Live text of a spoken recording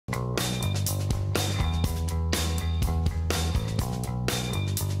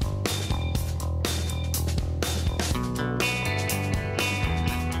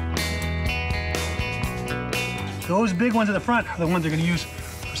Those big ones at the front are the ones they're going to use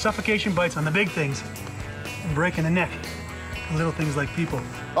for suffocation bites on the big things and breaking the neck. Little things like people.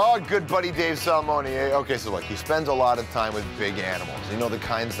 Oh, good buddy Dave Salmoni. Okay, so look, he spends a lot of time with big animals. You know, the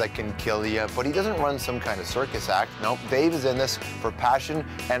kinds that can kill you, but he doesn't run some kind of circus act. No, Dave is in this for passion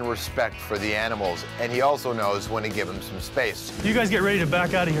and respect for the animals. And he also knows when to give them some space. You guys get ready to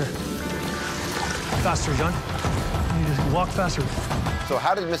back out of here. Faster, John. You just walk faster. So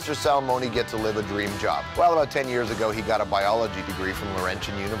how did Mr. Salmoni get to live a dream job? Well, about 10 years ago, he got a biology degree from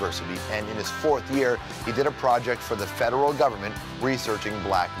Laurentian University, and in his 4th year, he did a project for the federal government researching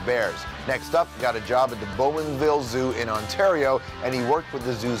black bears. Next up, got a job at the Bowmanville Zoo in Ontario, and he worked with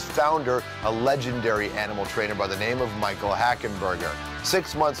the zoo's founder, a legendary animal trainer by the name of Michael Hackenberger.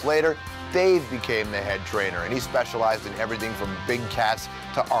 6 months later, Dave became the head trainer, and he specialized in everything from big cats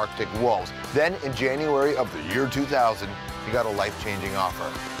to Arctic wolves. Then, in January of the year 2000, he got a life-changing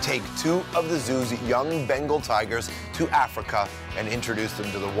offer. Take 2 of the zoo's young Bengal tigers to Africa and introduce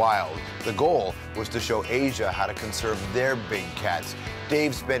them to the wild. The goal was to show Asia how to conserve their big cats.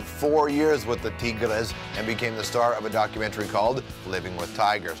 Dave spent 4 years with the tigres and became the star of a documentary called Living with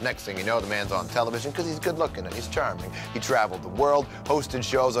Tigers. Next thing you know, the man's on television because he's good looking and he's charming. He traveled the world, hosted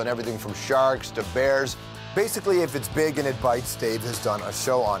shows on everything from sharks to bears. Basically, if it's big and it bites, Dave has done a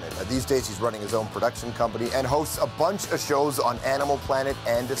show on it. These days, he's running his own production company and hosts a bunch of shows on Animal Planet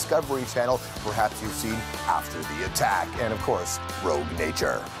and Discovery Channel. Perhaps you've seen After the Attack and, of course, Rogue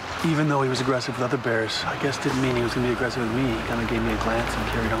Nature. Even though he was aggressive with other bears, I guess didn't mean he was going to be aggressive with me. He kind of gave me a glance and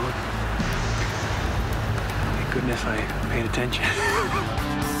carried on. Thank goodness I paid attention.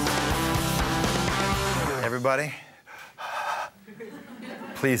 Everybody,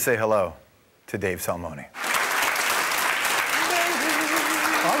 please say hello to Dave Salmoni.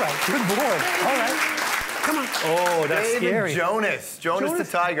 All right, good boy. All right. Come on. Oh, that's Dave scary. And Jonas the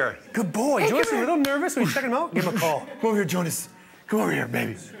tiger. Good boy. Jonas is a little nervous when you check him out. Give him a call. Come over here, Jonas. Come over here,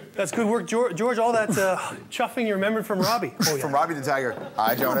 baby. That's good work, George. All that chuffing you remembered from Robbie. Oh, yeah. From Robbie the tiger.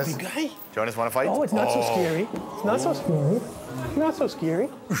 Hi, Jonas. Big guy. Jonas, want to fight? Oh, it's not so scary. It's not so scary. Not so scary.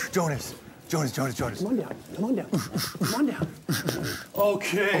 Jonas. Jonas. Come on down. Come on down. Come on down.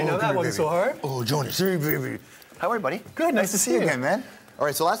 Okay, now that wasn't so hard. Oh, Jonas. Hey, baby. How are you, buddy? Good, nice to see you again, man. All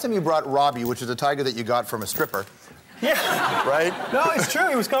right, so last time you brought Robbie, which is a tiger that you got from a stripper. Yeah. Right? No, it's true.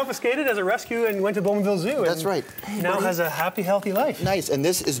 He was confiscated as a rescue and went to Bowmanville Zoo. That's right. Hey, now has a happy, healthy life. Nice. And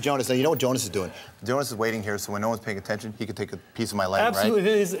this is Jonas. Now, you know what Jonas is doing? Jonas is waiting here, so when no one's paying attention, he can take a piece of my leg, Absolutely.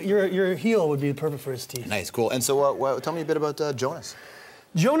 right? Absolutely. Your heel would be perfect for his teeth. Nice, cool. And so tell me a bit about Jonas.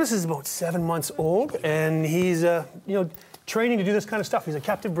 Jonas is about 7 months old, and he's, training to do this kind of stuff. He's a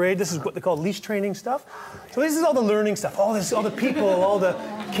captive bred. This is what they call leash training stuff. So this is all the learning stuff, all the people, all the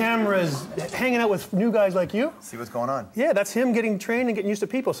cameras, hanging out with new guys like you. See what's going on. Yeah, that's him getting trained and getting used to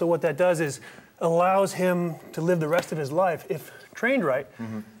people. So what that does is allows him to live the rest of his life, if trained right,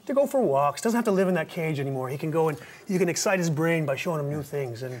 to go for walks. Doesn't have to live in that cage anymore. He can go and you can excite his brain by showing him new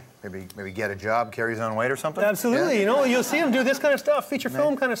things. And maybe get a job, carry his own weight or something? Absolutely. Yeah. You'll see him do this kind of stuff, feature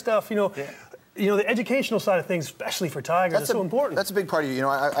film kind of stuff, the educational side of things, especially for tigers, is so important. That's a big part of you.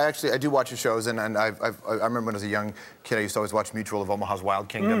 I do watch your shows, and I remember when I was a young kid, I used to always watch Mutual of Omaha's Wild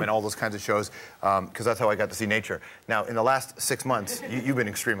Kingdom and all those kinds of shows, because that's how I got to see nature. Now, in the last 6 months, you've been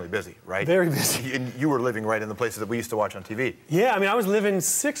extremely busy, right? Very busy. And you were living right in the places that we used to watch on TV. Yeah, I was living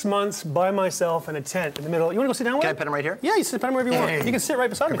 6 months by myself in a tent in the middle. You want to go sit down? Can I pet him right here? Yeah, you sit pet him wherever you want. You can sit right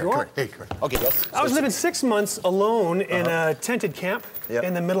beside me if you want. Come here. Okay, yes. I was living 6 months alone in a tented camp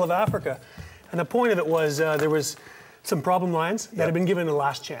in the middle of Africa. And the point of it was there was some problem lions that had been given a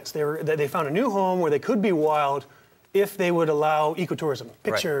last chance. They found a new home where they could be wild if they would allow ecotourism,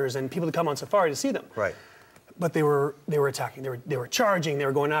 pictures, and people to come on safari to see them. Right. But they were attacking. They were charging. They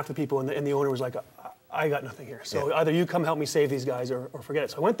were going after people, and the owner was like, "I got nothing here. So either you come help me save these guys, or forget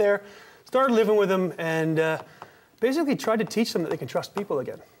it." So I went there, started living with them, and basically tried to teach them that they can trust people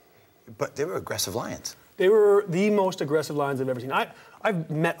again. But they were aggressive lions. They were the most aggressive lions I've ever seen.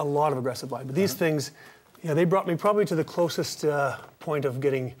 I've met a lot of aggressive lions, but these things, they brought me probably to the closest point of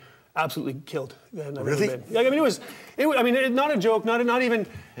getting absolutely killed than I've ever been. Yeah, it was not a joke, not even.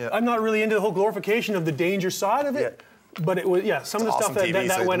 I'm not really into the whole glorification of the danger side of it. But it was, some of the stuff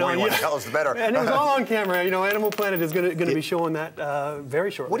that went on. Tell us the better. And it was all on camera. Animal Planet is going to be showing that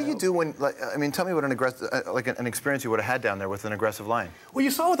very shortly. What do you do when, tell me what an experience you would have had down there with an aggressive lion. Well, you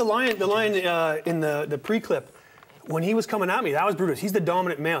saw with the lion in the pre-clip, when he was coming at me, that was Brutus. He's the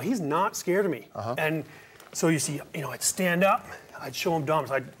dominant male. He's not scared of me. And so you see, I'd stand up, I'd show him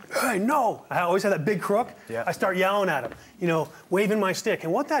dominance. Hey, no! I always had that big crook. I start yelling at him, waving my stick.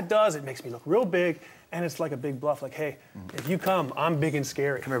 And what that does, it makes me look real big. And it's like a big bluff, like, hey, if you come, I'm big and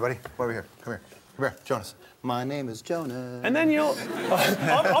scary. Come here, buddy. Come over here. Come here. Come here, Jonas. My name is Jonas. And then, you know,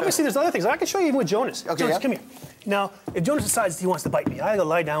 obviously there's other things. I can show you even with Jonas. Okay, Jonas, yeah. come here. Now, if Jonas decides he wants to bite me, I gotta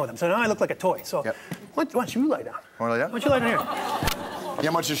lie down with him. So now I look like a toy. So why don't you lie down? Want to lie down? Why don't you lie down here? You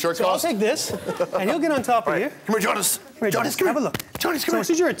know how much your shirt So I'll costs? take this, and he'll get on top of you. Come here, Jonas. Come here, Jonas, come have a here. look. Jonas, come So here.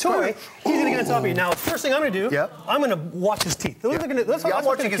 since you're a toy, he's gonna get on top of you. Now, first thing I'm gonna do, I'm gonna watch his teeth. Those are gonna, that's I'm what's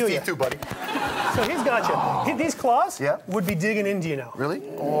watching gonna his kill teeth you. too, buddy. So he's got you. These claws would be digging into you now. Really?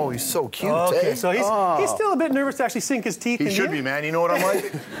 Oh, he's so cute, Okay, eh? so he's still a bit nervous to actually sink his teeth in He should be, man. You know what I'm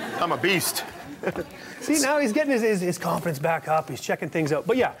like? I'm a beast. See, now he's getting his confidence back up. He's checking things out.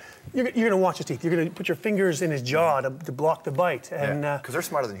 But yeah, you're going to watch his teeth. You're going to put your fingers in his jaw to block the bite. And Because they're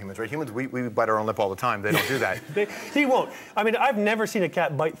smarter than humans, right? Humans, we bite our own lip all the time. They don't do that. He won't. I mean, I've never seen a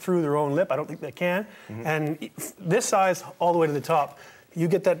cat bite through their own lip. I don't think they can. And this size, all the way to the top, you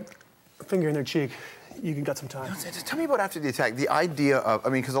get that finger in their cheek, you can got some time. Tell me about after the attack. The idea of, I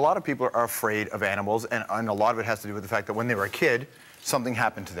mean, because a lot of people are afraid of animals, and a lot of it has to do with the fact that when they were a kid, something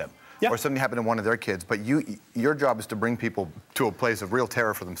happened to them. Or something happened to one of their kids, but your job is to bring people to a place of real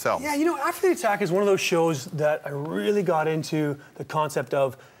terror for themselves. Yeah, you know, After the Attack is one of those shows that I really got into the concept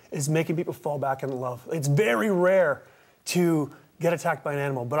of is making people fall back in love. It's very rare to get attacked by an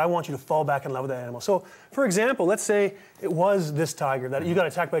animal, but I want you to fall back in love with that animal. So, for example, let's say it was this tiger, that you got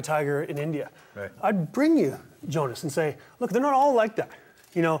attacked by a tiger in India. Right. I'd bring you, Jonas, and say, look, they're not all like that.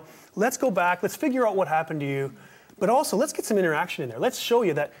 You know, let's go back, let's figure out what happened to you, but also let's get some interaction in there. Let's show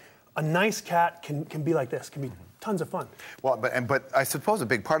you that a nice cat can be like this, can be tons of fun. Well, but I suppose a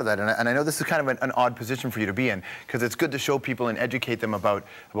big part of that, and I know this is kind of an odd position for you to be in, because it's good to show people and educate them about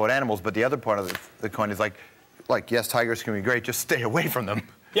animals, but the other part of the coin is like, yes, tigers can be great, just stay away from them.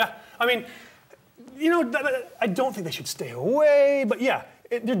 Yeah, I mean, you know, I don't think they should stay away, but yeah,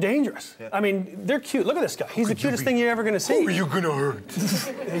 they're dangerous. Yeah. I mean, they're cute. Look at this guy. He's the cutest thing you're ever going to see. Who are you going to hurt?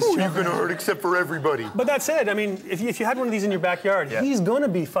 Who are you going to hurt except for everybody? But that said, I mean, if you had one of these in your backyard, he's going to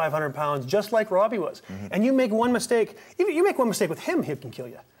be 500 pounds, just like Robbie was. And you make one mistake, even you make one mistake with him, he can kill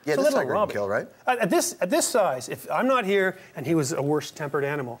you. Yeah, so this tiger can kill, right? At this size, if I'm not here and he was a worse-tempered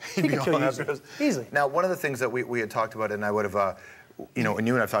animal, he could kill you easily. Now, one of the things that we had talked about, and I would have, you know, and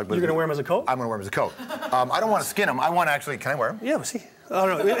you and I talked about. You're going to wear him as a coat? I'm going to wear him as a coat. I don't want to skin him. I want to actually. Can I wear him? Yeah, we'll see. I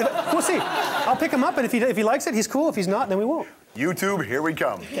don't know. We'll see. I'll pick him up, and if he likes it, he's cool. If he's not, then we won't. YouTube, here we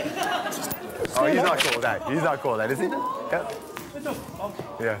come. Oh, he's not cool with that. He's not cool with that, is he? Yeah.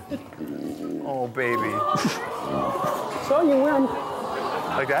 Yeah. Oh, baby. So you wear him.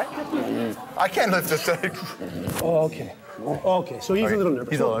 Like that? I can't lift this thing. Oh, okay. Okay, so he's a little nervous.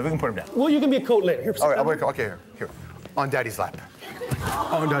 He's a little. We can put him down. Well, you can be a coat later. Here, All right, okay, here. On Daddy's lap.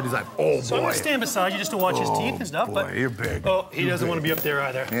 On Daddy's lap. Oh, boy. So I'm going to stand beside you just to watch his teeth and stuff. Boy, but you're big. Oh, he doesn't want to be up there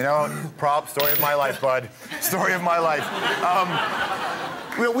either. You know, story of my life, bud. Story of my life.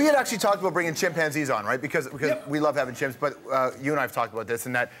 We had actually talked about bringing chimpanzees on, right? Because we love having chimps, but you and I have talked about this,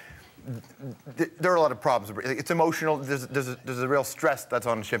 and that there are a lot of problems. It's emotional. There's a real stress that's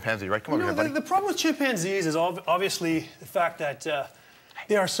on a chimpanzee, right? Come over here, buddy. The problem with chimpanzees is obviously the fact that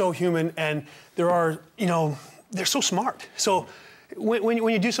they are so human, and they're so smart. So when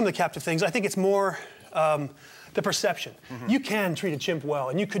you do some of the captive things, I think it's more the perception. You can treat a chimp well,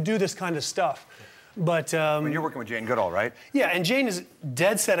 and you could do this kind of stuff. But when you're working with Jane Goodall, right? Yeah, and Jane is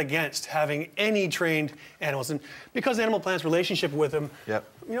dead set against having any trained animals, and because Animal Planet's relationship with him, you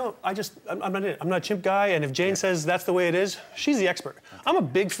know, I'm not in it. I'm not a chimp guy, and if Jane says that's the way it is, she's the expert. I'm a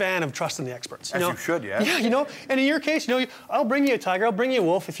big fan of trusting the experts. As you should, yeah. Yeah, you know, and in your case, you know, I'll bring you a tiger, I'll bring you a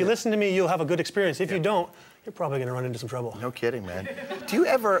wolf. If you listen to me, you'll have a good experience. If you don't, you're probably going to run into some trouble. No kidding, man. Do you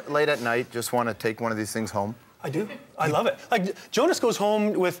ever, late at night, just want to take one of these things home? I do. I love it. Like, Jonas goes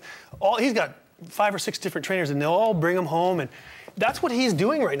home with he's got 5 or 6 different trainers, and they'll all bring him home, and that's what he's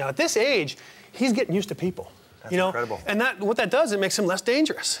doing right now. At this age, he's getting used to people. That's incredible. And what that does, it makes him less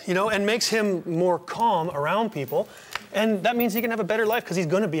dangerous, you know, and makes him more calm around people, and that means he can have a better life because he's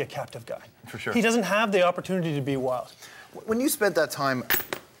going to be a captive guy. For sure. He doesn't have the opportunity to be wild. When you spent that time,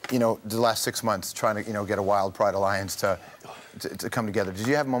 you know, the last 6 months trying to, you know, get a Wild Pride Alliance to come together, did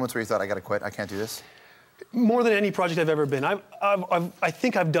you have moments where you thought, I got to quit, I can't do this? More than any project I've ever been. I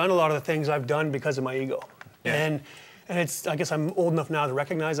think I've done a lot of the things I've done because of my ego. Yeah. And it's, I guess I'm old enough now to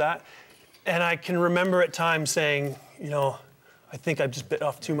recognize that. And I can remember at times saying, you know, I think I've just bit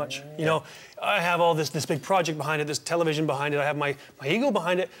off too much. You know, I have all this big project behind it, this television behind it, I have my ego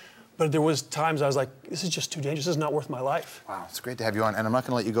behind it. But there was times I was like, this is just too dangerous. This is not worth my life. Wow, it's great to have you on, and I'm not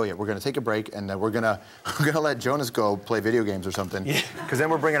going to let you go yet. We're going to take a break, and we're gonna let Jonas go play video games or something. Yeah. Because then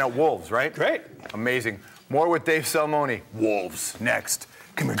we're bringing out wolves, right? Great. Amazing. More with Dave Salmoni. Wolves next.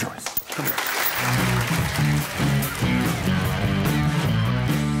 Come here, Jonas. Come here.